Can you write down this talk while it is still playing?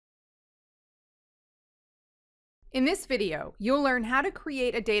In this video, you'll learn how to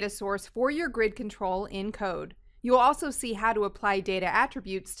create a data source for your grid control in code. You'll also see how to apply data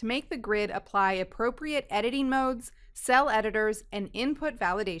attributes to make the grid apply appropriate editing modes, cell editors, and input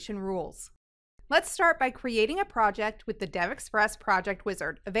validation rules. Let's start by creating a project with the DevExpress project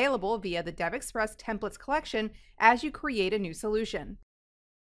wizard, available via the DevExpress templates collection as you create a new solution.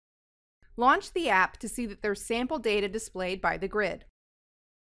 Launch the app to see that there's sample data displayed by the grid.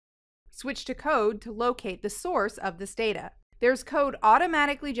 Switch to code to locate the source of this data. There's code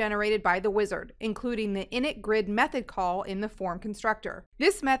automatically generated by the wizard, including the initGrid method call in the form constructor.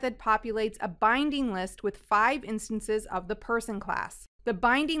 This method populates a binding list with 5 instances of the person class. The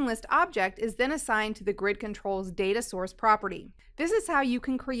binding list object is then assigned to the grid control's data source property. This is how you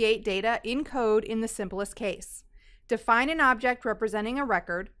can create data in code in the simplest case. Define an object representing a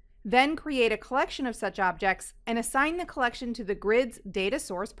record, then create a collection of such objects and assign the collection to the grid's data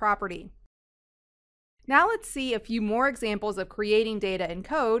source property. Now let's see a few more examples of creating data in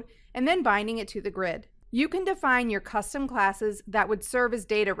code and then binding it to the grid. You can define your custom classes that would serve as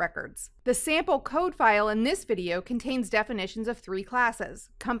data records. The sample code file in this video contains definitions of 3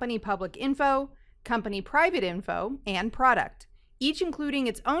 classes: company public info, company private info, and product, each including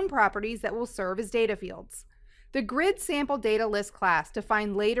its own properties that will serve as data fields. The grid sample data list class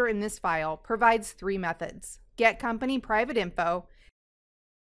defined later in this file provides 3 methods: get company private info,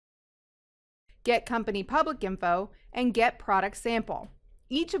 get company public info, and get product sample.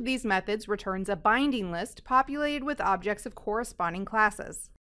 Each of these methods returns a binding list populated with objects of corresponding classes.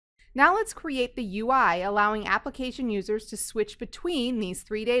 Now let's create the UI allowing application users to switch between these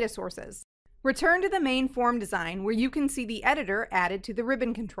 3 data sources. Return to the main form design where you can see the editor added to the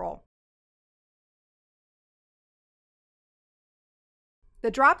ribbon control.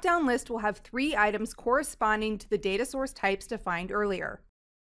 The drop-down list will have 3 items corresponding to the data source types defined earlier.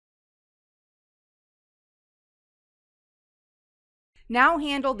 Now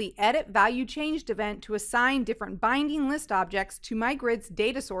handle the Edit Value Changed event to assign different binding list objects to my grid's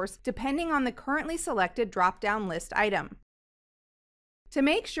data source depending on the currently selected drop-down list item. To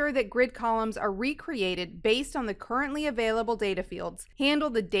make sure that grid columns are recreated based on the currently available data fields, handle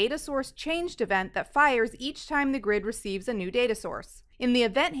the Data Source Changed event that fires each time the grid receives a new data source. In the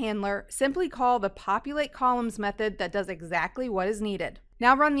event handler, simply call the Populate Columns method that does exactly what is needed.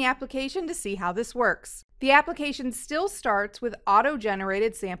 Now run the application to see how this works. The application still starts with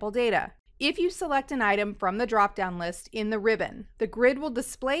auto-generated sample data. If you select an item from the drop-down list in the ribbon, the grid will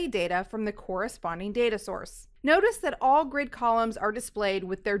display data from the corresponding data source. Notice that all grid columns are displayed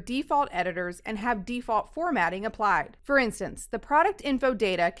with their default editors and have default formatting applied. For instance, the product info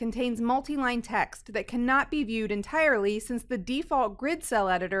data contains multi-line text that cannot be viewed entirely since the default grid cell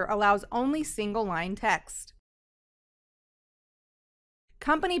editor allows only single-line text.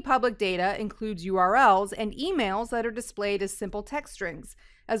 Company public data includes URLs and emails that are displayed as simple text strings,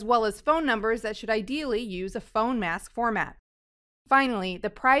 as well as phone numbers that should ideally use a phone mask format. Finally, the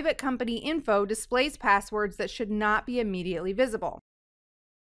private company info displays passwords that should not be immediately visible.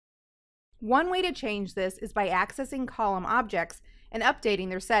 One way to change this is by accessing column objects and updating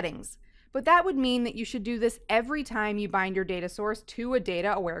their settings, but that would mean that you should do this every time you bind your data source to a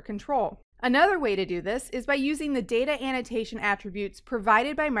data-aware control. Another way to do this is by using the data annotation attributes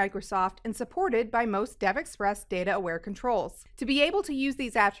provided by Microsoft and supported by most DevExpress data-aware controls. To be able to use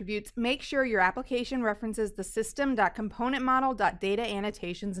these attributes, make sure your application references the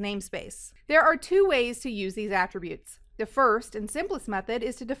system.componentmodel.dataAnnotations namespace. There are 2 ways to use these attributes. The first and simplest method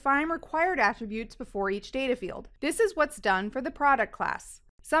is to define required attributes before each data field. This is what's done for the product class.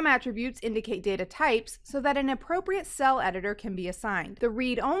 Some attributes indicate data types so that an appropriate cell editor can be assigned. The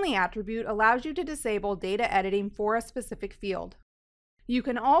read-only attribute allows you to disable data editing for a specific field. You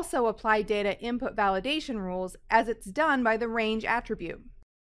can also apply data input validation rules as it's done by the range attribute.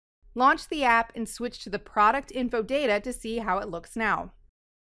 Launch the app and switch to the product info data to see how it looks now.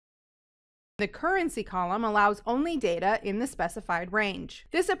 The currency column allows only data in the specified range.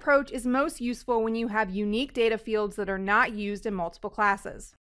 This approach is most useful when you have unique data fields that are not used in multiple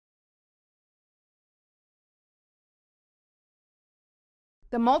classes.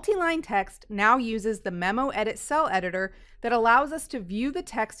 The multi-line text now uses the Memo Edit Cell Editor that allows us to view the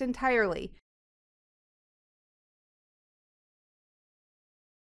text entirely.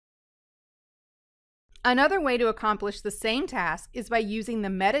 Another way to accomplish the same task is by using the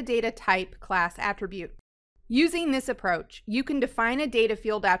metadata type class attribute. Using this approach, you can define a data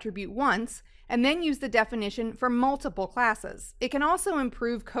field attribute once and then use the definition for multiple classes. It can also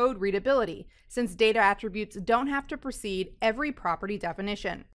improve code readability, since data attributes don't have to precede every property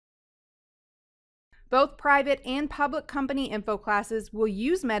definition. Both private and public company info classes will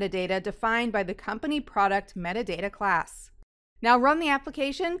use metadata defined by the company product metadata class. Now run the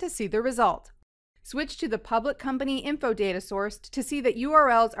application to see the result. Switch to the public company info data source to see that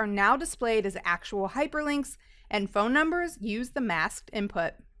URLs are now displayed as actual hyperlinks and phone numbers use the masked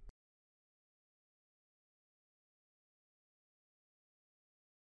input.